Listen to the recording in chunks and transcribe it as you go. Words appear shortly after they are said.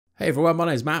Hey everyone, my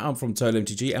name is Matt, I'm from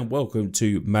TOTALmtg and welcome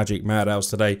to Magic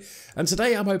Madhouse today. And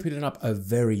today I'm opening up a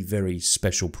very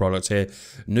special product here.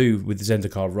 New with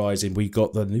Zendikar Rising, we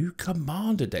got the new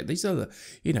Commander deck. These are the,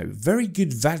 very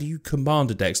good value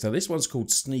Commander decks. Now this one's called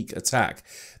Sneak Attack.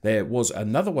 There was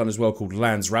another one as well called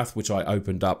Land's Wrath, which I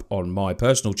opened up on my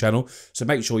personal channel. So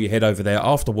make sure you head over there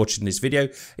after watching this video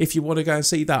if you want to go and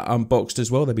see that unboxed as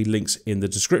well. There'll be links in the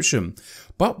description.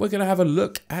 But we're going to have a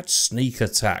look at Sneak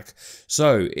Attack.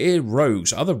 So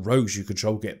rogues, other rogues you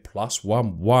control get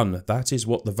 +1/1. That is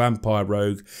what the vampire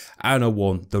rogue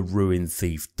Anawan the Ruin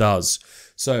Thief does.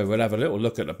 So we'll have a little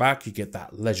look at the back. You get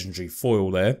that legendary foil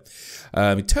there.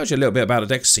 It tells you a little bit about the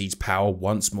deck. Seeds power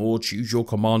once more. Choose your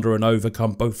commander and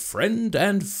overcome both friend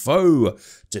and foe.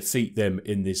 Defeat them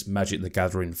in this Magic the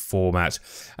Gathering format.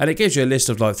 And it gives you a list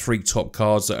of like 3 top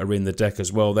cards that are in the deck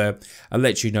as well there. And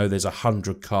lets you know there's a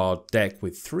 100 card deck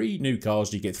with 3 new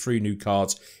cards. You get 3 new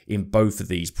cards in both of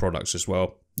these products as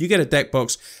well. You get a deck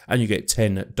box and you get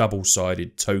 10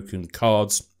 double-sided token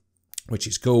cards, which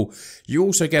is cool. You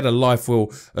also get a life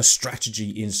wheel, a strategy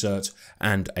insert,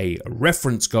 and a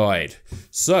reference guide.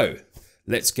 So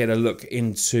let's get a look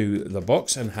into the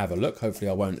box and have a look. Hopefully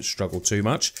I won't struggle too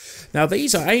much. Now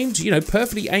these are aimed,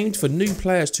 perfectly aimed for new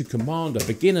players to Commander,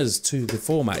 beginners to the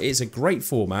format. It's a great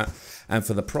format, and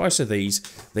for the price of these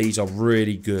are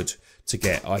really good to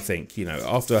get, I think.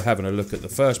 After having a look at the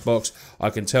first box, I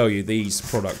can tell you these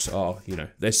products are,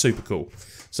 they're super cool.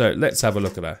 So let's have a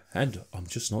look at that. And I'm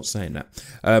just not saying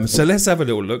that. So let's have a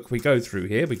little look. We go through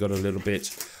here. We got a little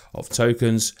bit of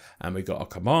tokens and we got a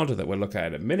commander that we'll look at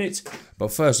in a minute.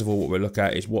 But first of all, what we'll look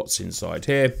at is what's inside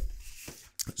here.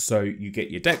 So you get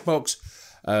your deck box,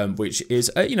 which is,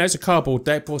 it's a cardboard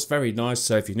deck box, very nice.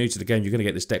 So if you're new to the game, you're going to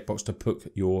get this deck box to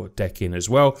put your deck in as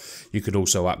well. You could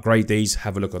also upgrade these.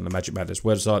 Have a look on the Magic Madhouse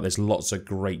website. There's lots of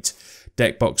great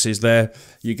deck boxes there.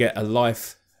 You get a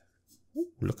life.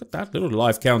 Look at that little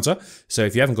life counter. So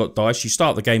if you haven't got dice, you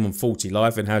start the game on 40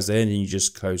 life and has there, and you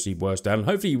just cozy worse down. And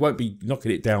hopefully you won't be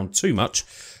knocking it down too much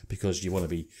because you want to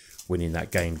be winning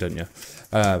that game, don't you?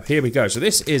 Here we go. So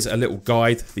this is a little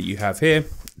guide that you have here.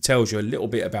 It tells you a little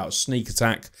bit about Sneak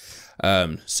Attack.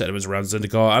 Settlements around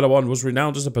Zendikar. Anawan was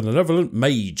renowned as a benevolent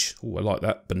mage. Oh, I like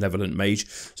that, benevolent mage.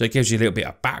 So it gives you a little bit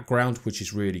of background, which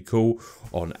is really cool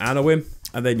on Anawan.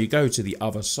 And then you go to the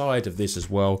other side of this as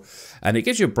well, and it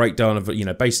gives you a breakdown of,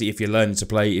 basically if you're learning to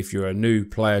play, if you're a new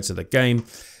player to the game,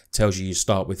 it tells you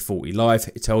start with 40 life.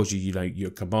 It tells you, your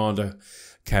commander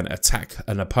can attack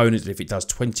an opponent. If it does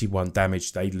 21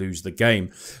 damage, they lose the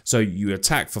game. So you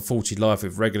attack for 40 life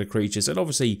with regular creatures, and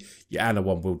obviously your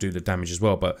Anawan will do the damage as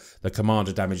well, but the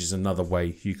commander damage is another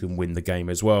way you can win the game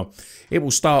as well. It will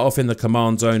start off in the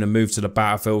command zone and move to the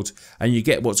battlefield, and you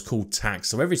get what's called tax.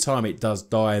 So every time it does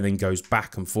die and then goes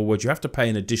back and forward, you have to pay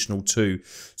an additional 2.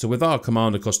 So with our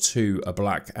commander costs 2, a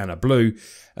black and a blue.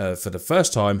 For the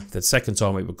first time, the second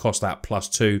time it would cost that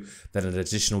 +2, then an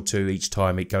additional 2 each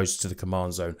time it goes to the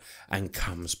command zone and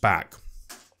comes back.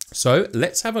 So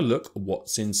let's have a look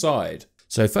what's inside.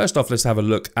 So first off, let's have a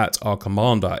look at our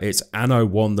commander. It's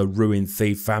Anawan the Ruin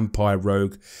Thief Vampire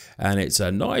Rogue, and it's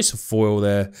a nice foil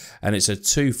there, and it's a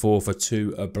 2/4 for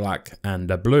 2, a black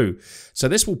and a blue. So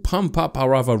this will pump up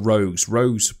our other rogues.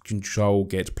 Rogues control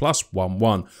get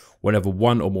 +1/1. Whenever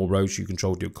 1 or more rogues you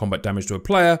control do combat damage to a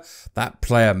player, that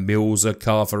player mills a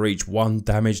card for each 1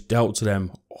 damage dealt to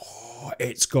them. Oh,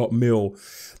 it's got mill.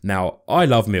 Now, I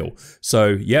love mill. So,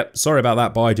 yep, sorry about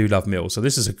that, but I do love mill. So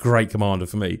this is a great commander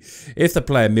for me. If the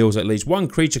player mills at least 1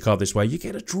 creature card this way, you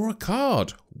get to draw a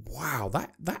card. Wow,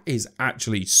 that is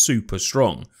actually super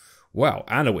strong. Wow,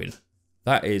 Anawan.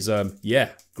 That is, yeah,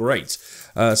 great.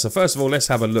 So first of all, let's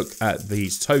have a look at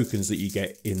these tokens that you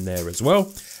get in there as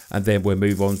well. And then we'll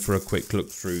move on for a quick look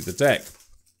through the deck.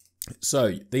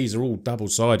 So these are all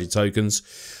double-sided tokens.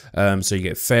 So you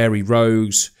get Fairy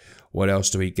Rogues. What else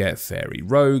do we get? Fairy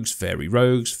Rogues, Fairy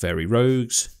Rogues, Fairy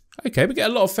Rogues. Okay, we get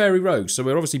a lot of Fairy Rogues. So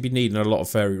we'll obviously be needing a lot of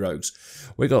Fairy Rogues.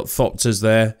 We got Thopters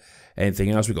there.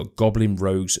 Anything else? We got Goblin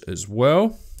Rogues as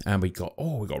well. And we got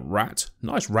Rat.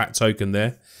 Nice Rat token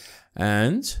there.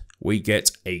 And we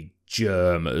get a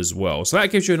Germ as well. So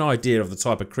that gives you an idea of the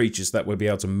type of creatures that we'll be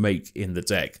able to make in the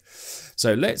deck.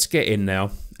 So let's get in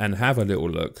now and have a little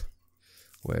look.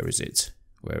 Where is it?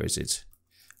 Where is it?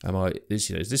 This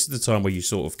is the time where you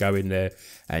sort of go in there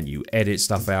and you edit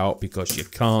stuff out because you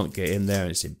can't get in there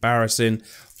and it's embarrassing.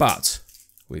 But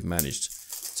we've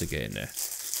managed to get in there.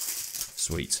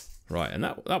 Sweet. Right, and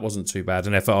that wasn't too bad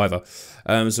an effort either.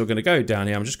 So we're going to go down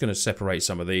here. I'm just going to separate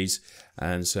some of these,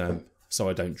 and so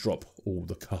I don't drop all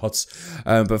the cards.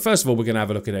 But first of all, we're going to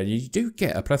have a look at it. You do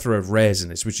get a plethora of rares in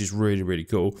this, which is really, really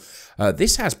cool.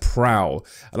 This has Prowl,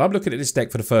 and I'm looking at this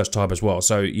deck for the first time as well.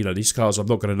 So, you know, these cards, I'm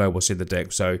not going to know what's in the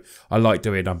deck, so I like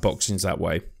doing unboxings that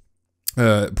way.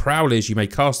 Prowl is, you may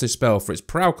cast this spell for its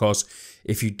Prowl cost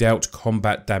if you dealt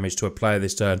combat damage to a player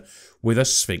this turn with a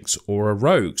Sphinx or a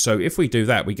Rogue. So if we do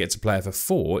that, we get to play it for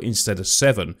 4 instead of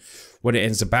 7. When it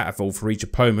ends the battlefield, for each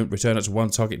opponent, return it to 1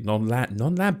 target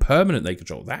non-land permanent they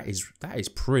control. That is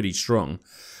pretty strong.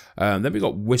 Then we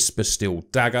got Whisper Steel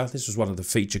Dagger. This was one of the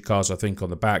featured cards, I think, on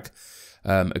the back.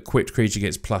 Equipped creature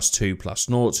gets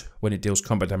 +2/+0. When it deals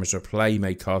combat damage to a player, you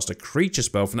may cast a creature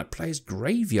spell from that player's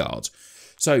graveyard.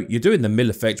 So you're doing the mill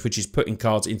effect, which is putting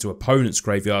cards into opponents'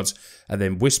 graveyards, and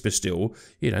then Whisper Steel,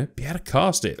 you know, be able to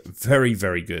cast it. Very,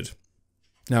 very good.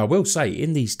 Now, I will say,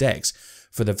 in these decks,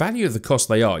 for the value of the cost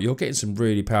they are, you're getting some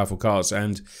really powerful cards,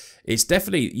 and it's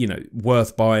definitely, you know,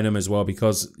 worth buying them as well,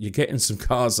 because you're getting some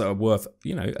cards that are worth,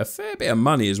 you know, a fair bit of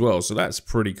money as well, so that's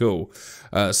pretty cool.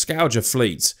 Scourger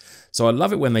Fleet. So I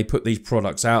love it when they put these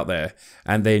products out there,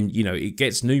 and then, you know, it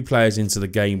gets new players into the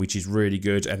game, which is really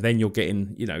good, and then you're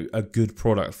getting, you know, a good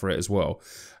product for it as well.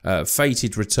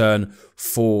 Fated Return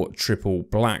for triple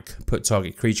black. Put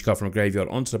target creature card from a graveyard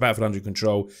onto the battlefield under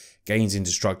control, gains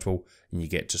indestructible, and you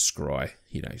get to scry.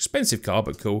 You know, expensive card,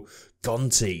 but cool.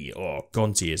 Gonti. Oh,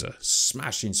 Gonti is a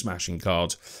smashing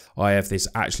card. I have this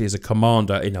actually as a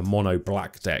commander in a mono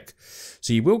black deck.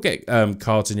 So you will get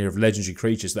cards in here of legendary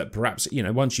creatures that perhaps, you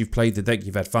know, once you've played the deck,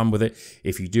 you've had fun with it.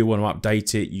 If you do want to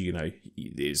update it, you know,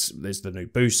 there's the new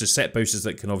boosters, set boosters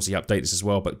that can obviously update this as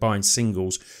well. But buying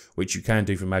singles, which you can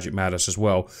do from Magic Madhouse as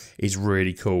well, is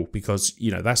really cool, because,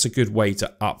 you know, that's a good way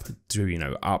to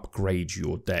upgrade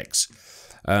your decks.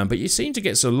 But you seem to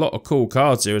get a lot of cool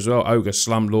cards here as well. Ogre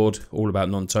Slumlord, all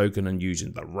about non-token and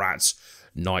using the rats.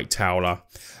 Night Towler.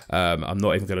 I'm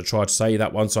not even going to try to say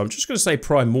that one, so I'm just going to say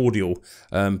Primordial,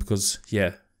 because,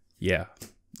 yeah,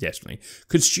 definitely.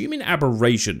 Consuming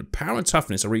Aberration. Power and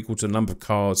toughness are equal to the number of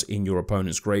cards in your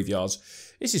opponent's graveyards.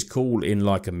 This is cool in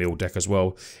like a mill deck as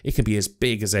well. It can be as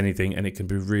big as anything, and it can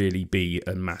really be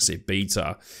a massive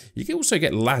beater. You can also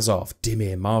get Lazarf,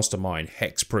 Dimir, Mastermind,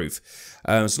 Hexproof.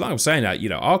 So like I'm saying that, you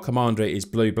know, our commander is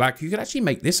blue-black. You could actually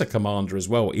make this a commander as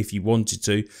well if you wanted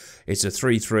to. It's a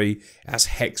 3/3. That's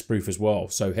Hexproof as well.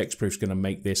 So Hexproof's going to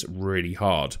make this really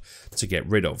hard to get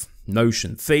rid of.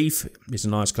 Notion Thief is a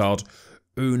nice card.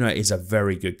 Una is a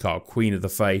very good card. Queen of the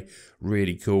Fae,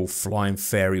 really cool. Flying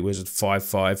Fairy Wizard,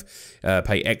 5/5.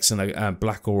 Pay X and a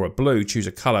black or a blue. Choose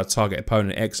a colour. Target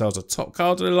opponent exiles a top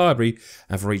card of the library,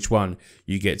 and for each one,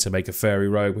 you get to make a Fairy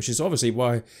Rogue, which is obviously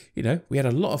why, you know, we had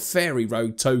a lot of Fairy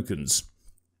Rogue tokens.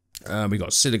 We got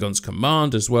Siddigon's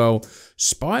Command as well.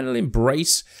 Spinal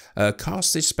Embrace.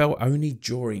 Cast this spell only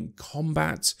during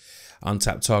combat.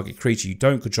 Untap target creature you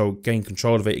don't control, gain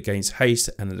control of it, it gains haste,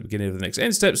 and at the beginning of the next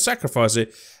end step, sacrifice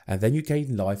it, and then you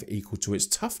gain life equal to its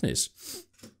toughness.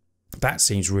 That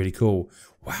seems really cool.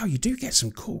 Wow, you do get some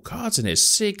cool cards in here.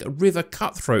 Sig River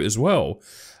Cutthroat as well.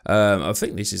 I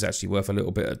think this is actually worth a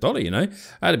little bit of dollar, you know.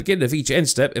 At the beginning of each end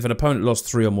step, if an opponent lost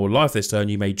 3 or more life this turn,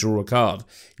 you may draw a card.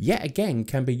 Yet again,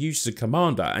 can be used as a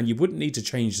commander, and you wouldn't need to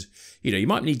change, you know, you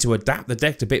might need to adapt the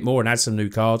deck a bit more and add some new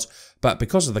cards, but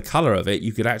because of the colour of it,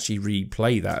 you could actually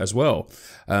replay that as well.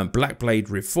 Blackblade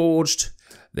Reforged,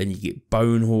 then you get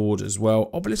Bone Horde as well.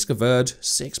 Obelisk of Erd,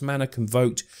 6 mana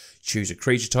Convoked. Choose a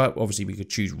creature type. Obviously, we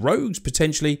could choose rogues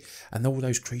potentially, and all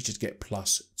those creatures get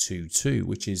 +2/2,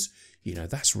 which is, you know,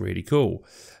 that's really cool.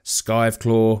 Scythe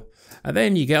Claw, and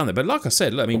then you get on there. But like I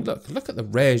said, I mean, look at the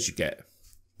rares you get.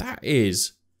 That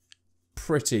is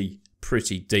pretty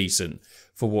decent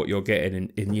for what you're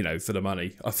getting in you know, for the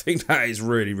money. I think that is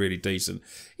really decent.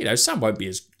 You know, some won't be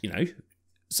as, you know,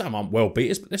 some aren't well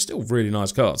beaters, but they're still really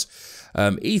nice cards.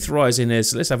 Aetherize in there,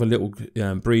 so let's have a little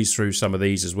breeze through some of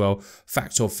these as well.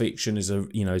 Fact or Fiction is a,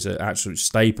 you know, is an absolute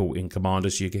staple in Commander,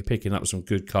 so you're picking up some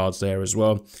good cards there as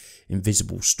well.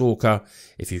 Invisible Stalker,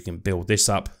 if you can build this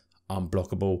up,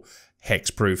 unblockable.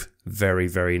 Hexproof,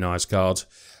 very nice card.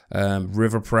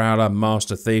 River Prowler,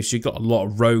 Master Thief. So you've got a lot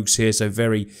of rogues here, so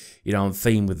very, you know, on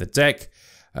theme with the deck.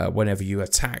 Whenever you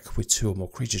attack with 2 or more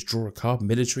creatures, draw a card.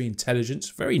 Military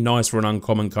Intelligence, very nice for an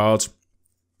uncommon card.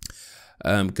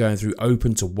 Going through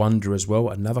Open to Wonder as well.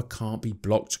 Another can't be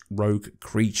blocked rogue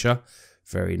creature.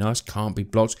 Very nice, can't be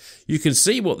blocked. You can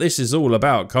see what this is all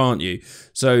about, can't you?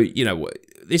 So, you know,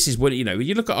 this is when, you know, when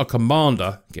you look at our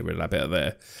commander, get rid of that bit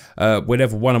there.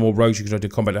 Whenever 1 or more rogues you can do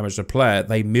combat damage to a player,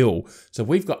 they mill. So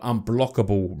we've got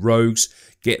unblockable rogues,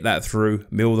 get that through,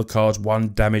 mill the cards,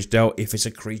 1 damage dealt. If it's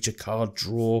a creature card,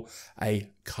 draw a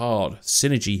card.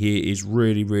 Synergy here is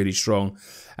really, really strong.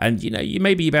 And, you know, you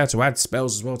may be about to add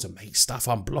spells as well to make stuff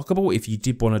unblockable if you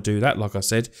did want to do that, like I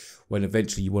said, when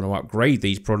eventually you want to upgrade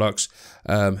these products.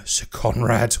 So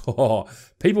Conrad, oh,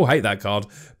 people hate that card.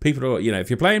 People are, you know, if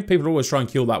you're playing, people always try and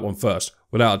kill that one first,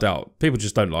 without a doubt. People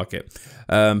just don't like it.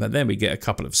 And then we get a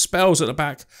couple of spells at the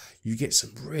back. You get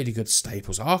some really good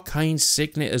staples. Arcane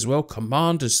Signet as well,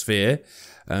 Commander Sphere.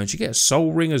 And you get a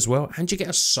Soul Ring as well, and you get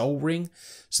a Soul Ring.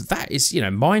 So that is, you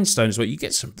know, Mind Stone as well. You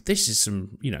get some, this is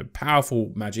some, you know,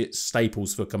 powerful magic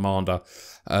staples for Commander.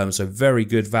 So very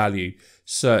good value,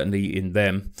 certainly in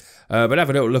them. But have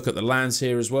a little look at the lands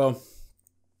here as well.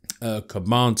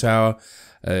 Command Tower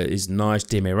is nice.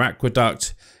 Dimir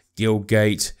Aqueduct,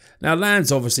 Guildgate. Now,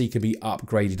 lands obviously can be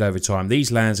upgraded over time.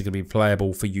 These lands are going to be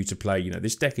playable for you to play. You know,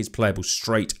 this deck is playable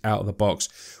straight out of the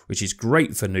box, which is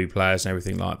great for new players and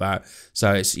everything like that.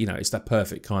 So it's, you know, it's that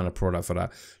perfect kind of product for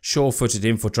that. Sure-footed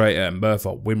Infiltrator and Murphy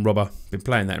Windrobber. Been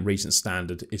playing that in recent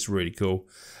standard. It's really cool.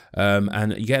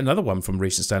 And you get another one from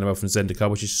recent standard from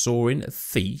Zendikar, which is Soaring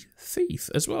Thief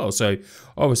as well. So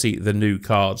obviously the new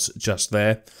cards just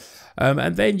there.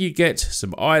 And then you get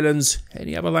some islands,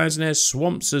 any other lands in there,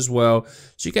 swamps as well.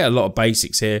 So you get a lot of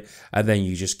basics here, and then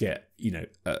you just get, you know,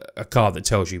 a card that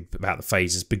tells you about the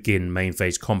phases: begin, main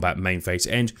phase, combat, main phase,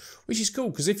 end, which is cool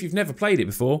because if you've never played it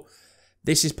before,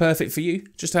 this is perfect for you.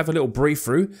 Just have a little brief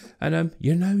through, and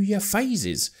you know your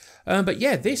phases. But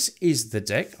yeah, this is the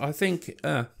deck. I think,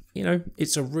 you know,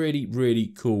 it's a really, really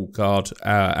cool card.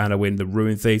 Anowin, the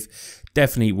Ruin Thief,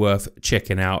 definitely worth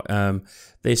checking out.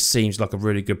 This seems like a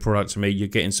really good product to me. You're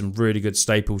getting some really good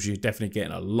staples. You're definitely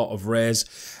getting a lot of rares.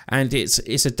 And it's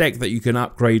a deck that you can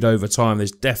upgrade over time.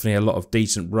 There's definitely a lot of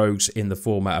decent rogues in the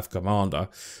format of Commander.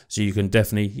 So you can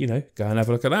definitely, you know, go and have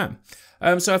a look at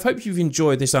that. So I hope you've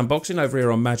enjoyed this unboxing over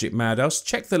here on Magic Madhouse.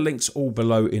 Check the links all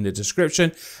below in the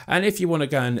description. And if you want to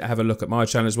go and have a look at my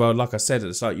channel as well, like I said at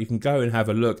the start, you can go and have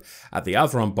a look at the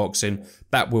other unboxing.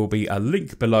 That will be a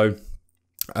link below.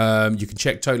 You can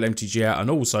check TOTALmtg out on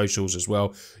all socials as well.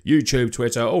 YouTube,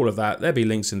 Twitter, all of that. There'll be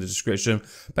links in the description.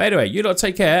 But anyway, you lot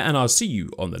take care, and I'll see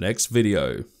you on the next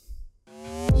video.